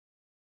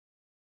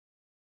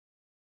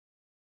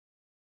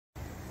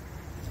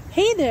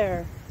Hey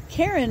there,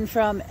 Karen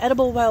from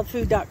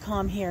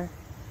EdibleWildFood.com here.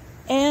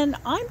 And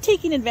I'm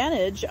taking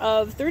advantage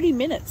of 30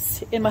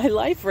 minutes in my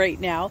life right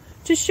now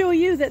to show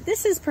you that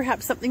this is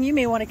perhaps something you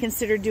may want to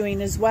consider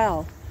doing as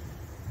well.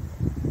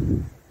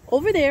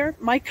 Over there,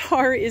 my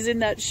car is in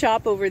that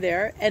shop over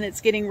there and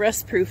it's getting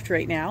rust-proofed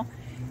right now.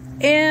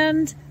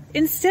 And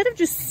instead of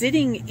just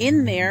sitting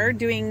in there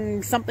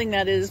doing something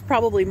that is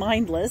probably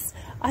mindless,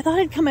 I thought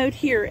I'd come out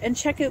here and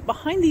check out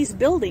behind these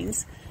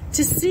buildings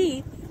to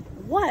see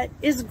what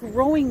is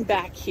growing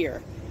back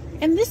here.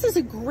 And this is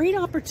a great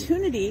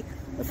opportunity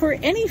for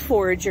any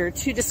forager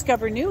to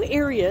discover new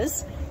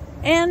areas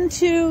and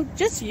to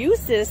just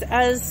use this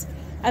as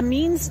a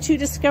means to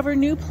discover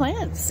new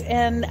plants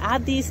and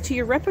add these to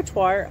your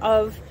repertoire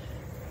of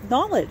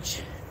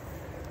knowledge.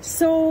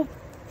 So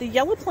the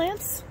yellow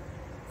plants,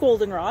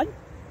 goldenrod,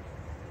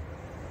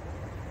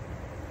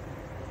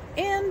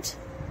 and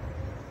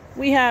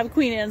we have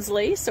Queen Anne's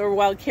lace or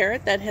wild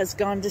carrot that has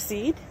gone to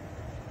seed.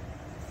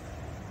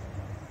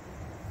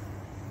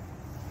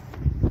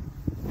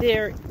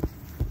 There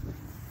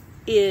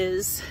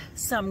is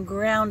some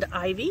ground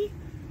ivy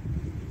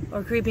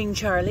or creeping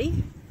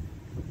Charlie.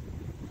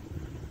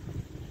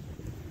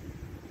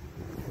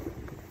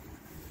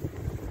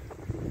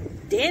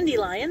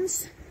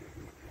 Dandelions.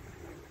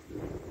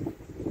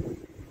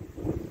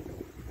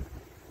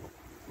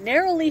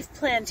 Narrowleaf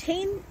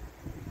plantain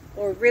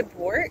or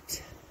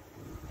ribwort.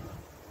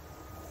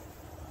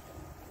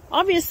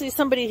 Obviously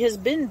somebody has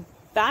been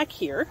back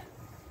here.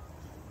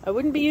 I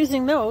wouldn't be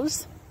using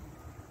those.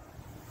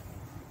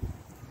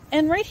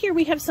 And right here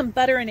we have some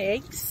butter and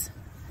eggs.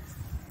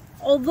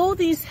 Although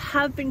these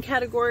have been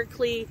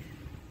categorically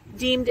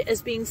deemed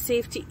as being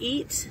safe to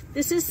eat,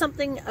 this is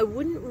something I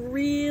wouldn't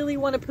really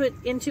want to put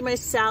into my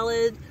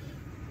salad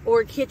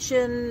or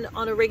kitchen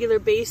on a regular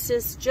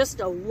basis,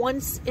 just a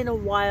once in a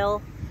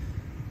while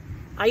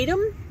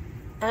item,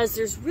 as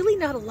there's really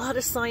not a lot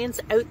of science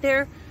out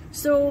there.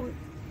 So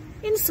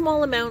in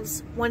small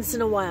amounts, once in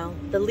a while,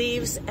 the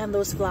leaves and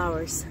those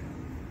flowers.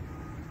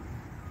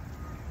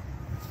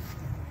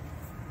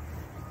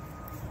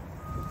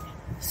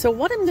 So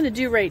what I'm going to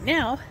do right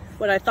now,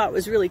 what I thought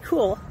was really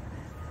cool,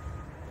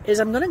 is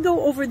I'm going to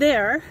go over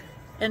there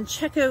and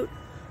check out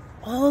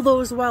all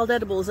those wild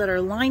edibles that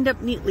are lined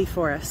up neatly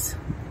for us.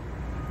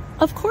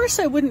 Of course,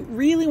 I wouldn't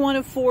really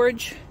want to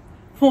forage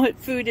what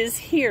food is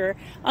here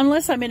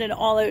unless I'm in an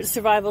all-out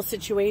survival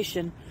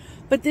situation.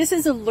 But this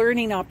is a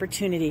learning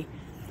opportunity.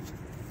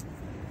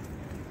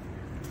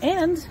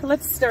 And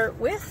let's start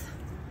with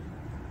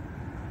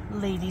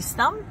lady's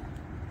thumb.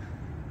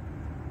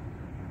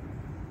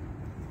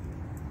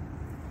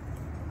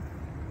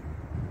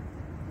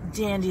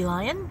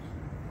 Dandelion.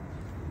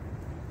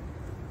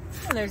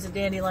 And there's a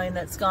dandelion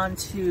that's gone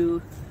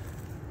to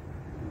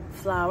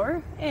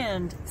flower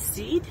and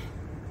seed.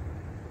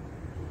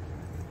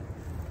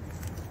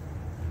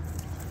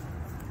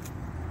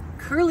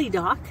 Curly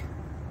dock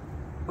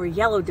or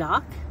yellow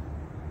dock.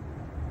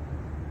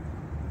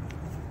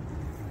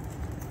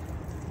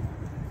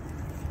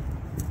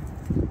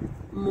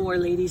 More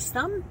lady's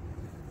thumb.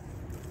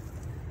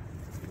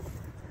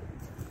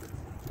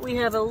 We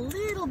have a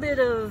little bit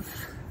of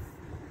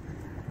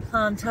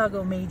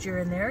Plantago major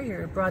in there,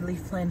 your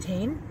broadleaf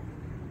plantain.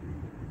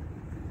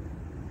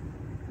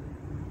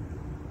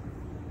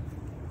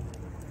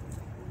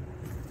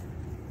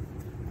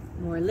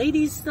 More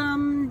lady's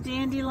thumb,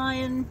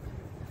 dandelion.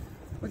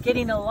 We're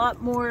getting a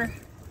lot more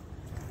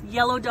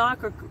yellow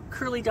dock or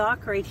curly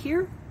dock right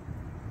here.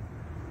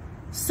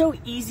 So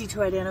easy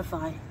to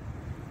identify.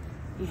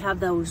 You have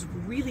those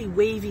really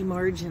wavy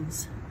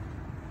margins.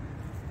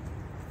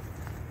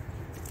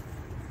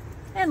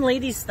 And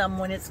lady's thumb,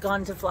 when it's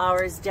gone to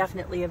flower, is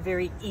definitely a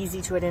very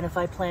easy to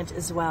identify plant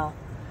as well.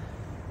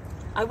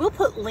 I will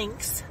put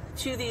links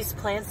to these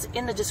plants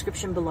in the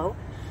description below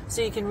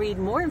so you can read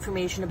more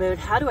information about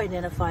how to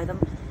identify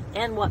them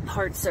and what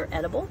parts are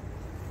edible.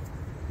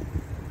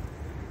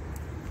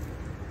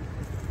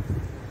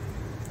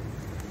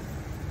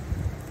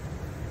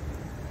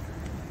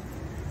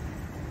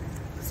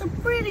 So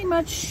pretty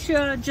much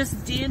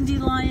just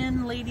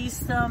dandelion, lady's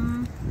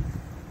thumb,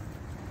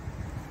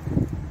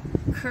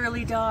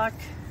 curly dock,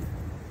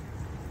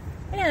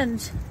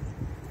 and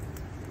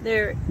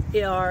there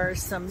are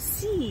some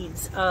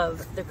seeds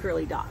of the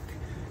curly dock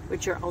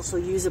which are also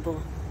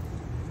usable.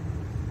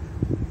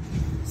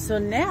 So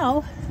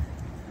now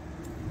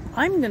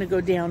I'm going to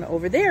go down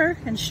over there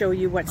and show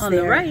you what's on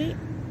there. On the right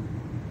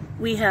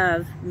we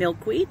have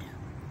milkweed,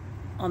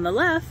 on the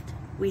left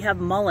we have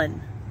mullein.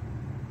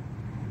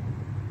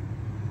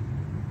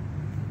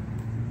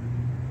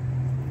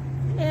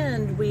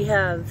 And we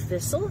have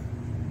thistle,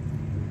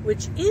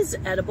 which is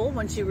edible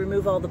once you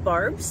remove all the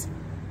barbs.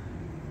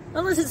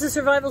 Unless it's a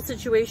survival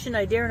situation,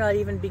 I dare not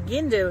even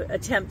begin to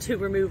attempt to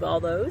remove all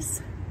those.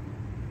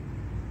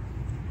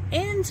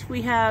 And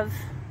we have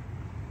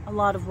a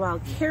lot of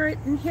wild carrot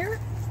in here.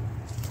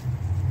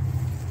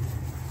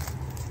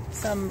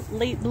 Some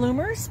late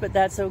bloomers, but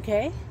that's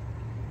okay.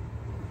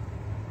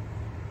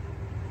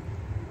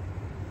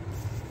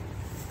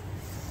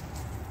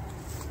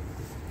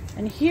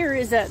 And here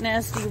is that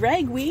nasty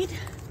ragweed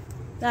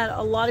that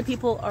a lot of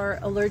people are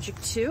allergic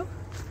to,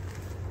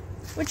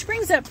 which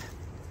brings up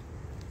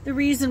the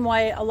reason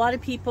why a lot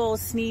of people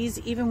sneeze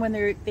even when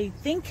they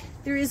think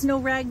there is no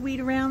ragweed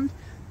around.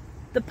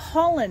 The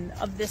pollen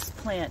of this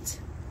plant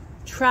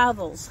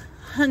travels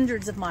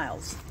hundreds of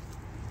miles,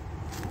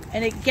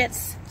 and it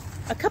gets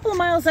a couple of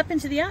miles up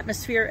into the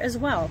atmosphere as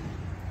well.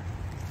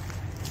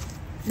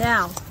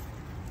 Now,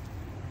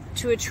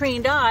 to a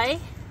trained eye,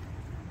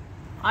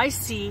 I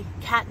see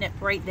catnip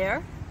right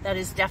there. That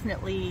is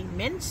definitely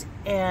mint,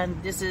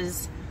 and this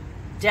is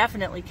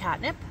definitely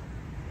catnip.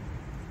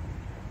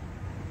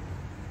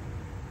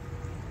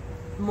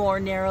 More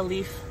narrow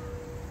leaf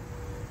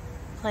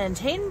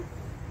plantain,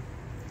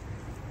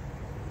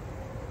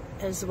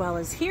 as well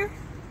as here.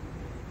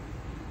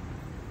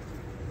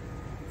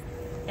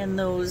 And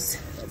those,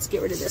 let's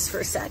get rid of this for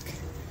a sec.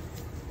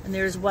 And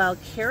there's wild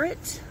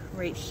carrot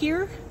right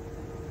here,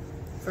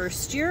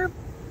 first year.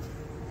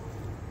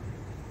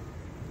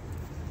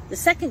 The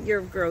second year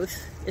of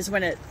growth is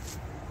when it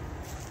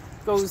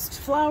goes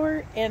to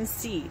flower and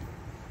seed.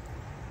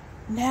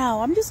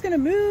 Now, I'm just gonna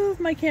move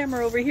my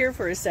camera over here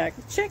for a sec.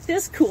 Check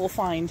this cool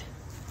find.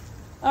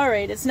 All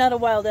right, it's not a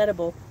wild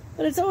edible,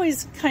 but it's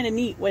always kind of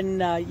neat when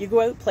you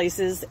go out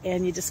places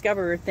and you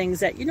discover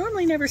things that you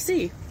normally never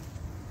see.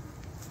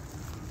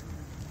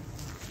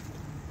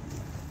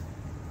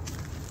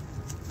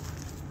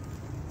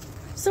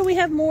 So we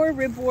have more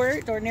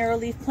ribwort or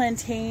narrowleaf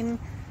plantain,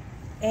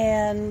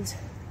 and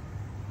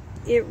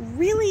it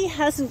really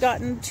hasn't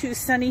gotten too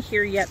sunny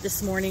here yet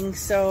this morning,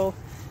 so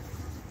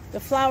the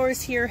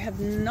flowers here have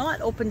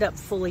not opened up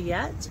fully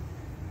yet.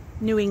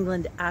 New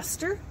England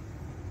aster.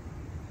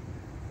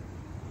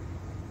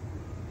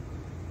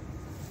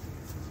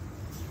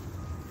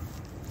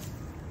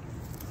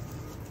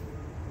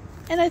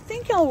 And I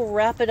think I'll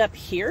wrap it up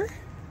here.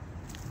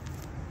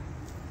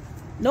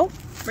 Nope,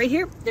 right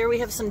here. There we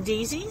have some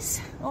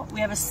daisies. Oh, we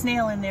have a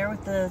snail in there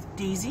with the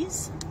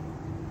daisies.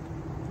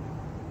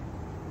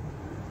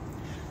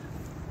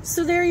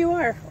 So there you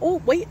are.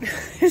 Oh, wait.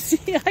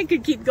 See, I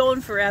could keep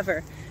going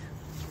forever.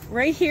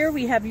 Right here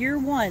we have year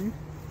one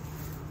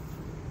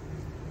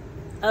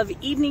of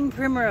evening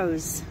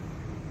primrose.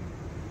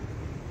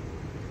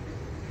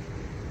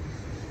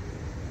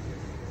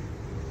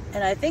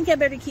 And I think I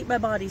better keep my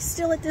body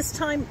still at this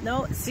time.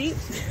 No, see,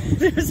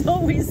 there's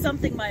always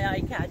something my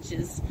eye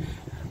catches.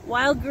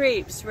 Wild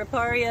grapes,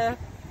 Riparia,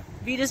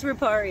 Vitis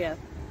riparia.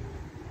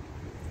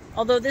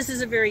 Although this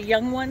is a very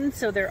young one,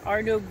 so there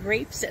are no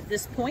grapes at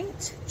this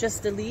point,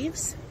 just the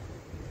leaves.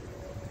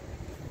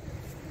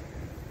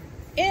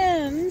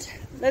 And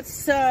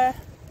let's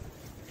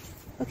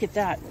look at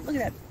that. Look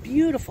at that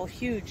beautiful,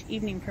 huge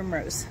evening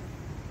primrose.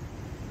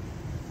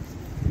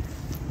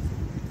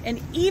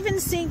 And even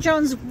St.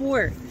 John's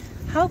wort.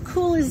 How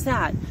cool is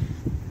that?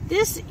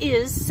 This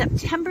is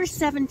September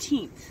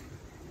 17th.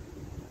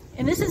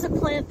 And this is a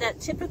plant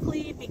that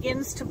typically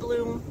begins to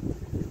bloom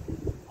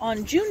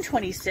on June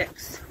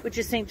 26th, which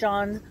is St.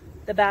 John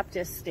the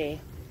Baptist's Day.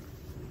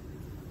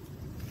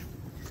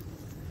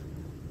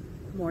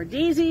 More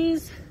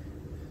daisies.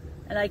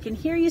 And I can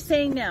hear you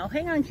saying now,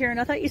 hang on, Karen,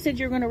 I thought you said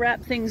you were going to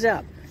wrap things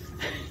up.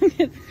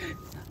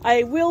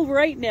 I will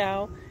right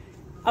now.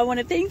 I want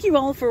to thank you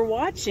all for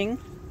watching,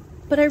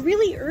 but I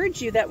really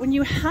urge you that when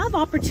you have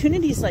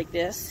opportunities like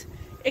this,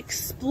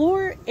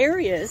 explore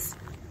areas,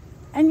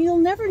 and you'll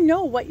never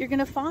know what you're going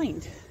to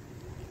find.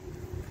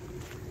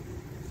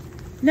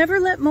 Never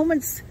let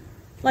moments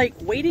like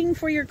waiting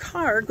for your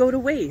car go to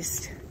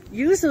waste.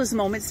 Use those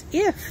moments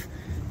if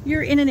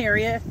you're in an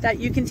area that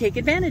you can take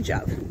advantage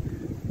of.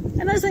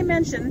 And as I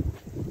mentioned,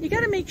 you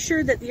got to make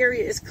sure that the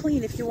area is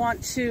clean if you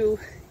want to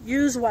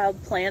use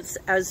wild plants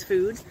as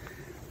food.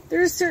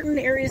 There's certain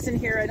areas in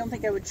here I don't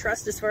think I would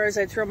trust as far as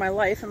I throw my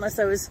life unless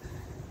I was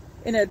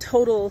in a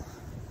total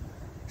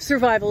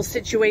survival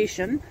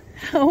situation.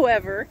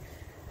 However,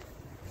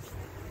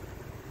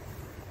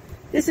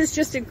 this is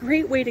just a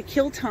great way to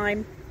kill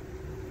time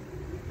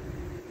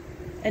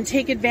and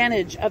take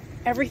advantage of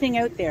everything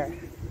out there.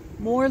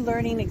 More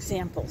learning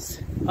examples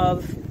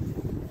of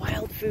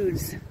wild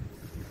foods.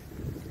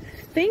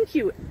 Thank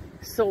you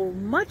so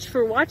much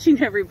for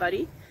watching,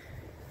 everybody.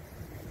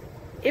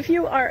 If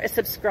you are a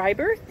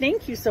subscriber,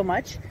 thank you so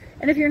much.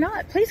 And if you're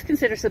not, please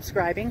consider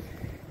subscribing.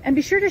 And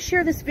be sure to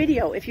share this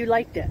video if you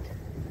liked it.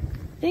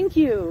 Thank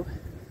you.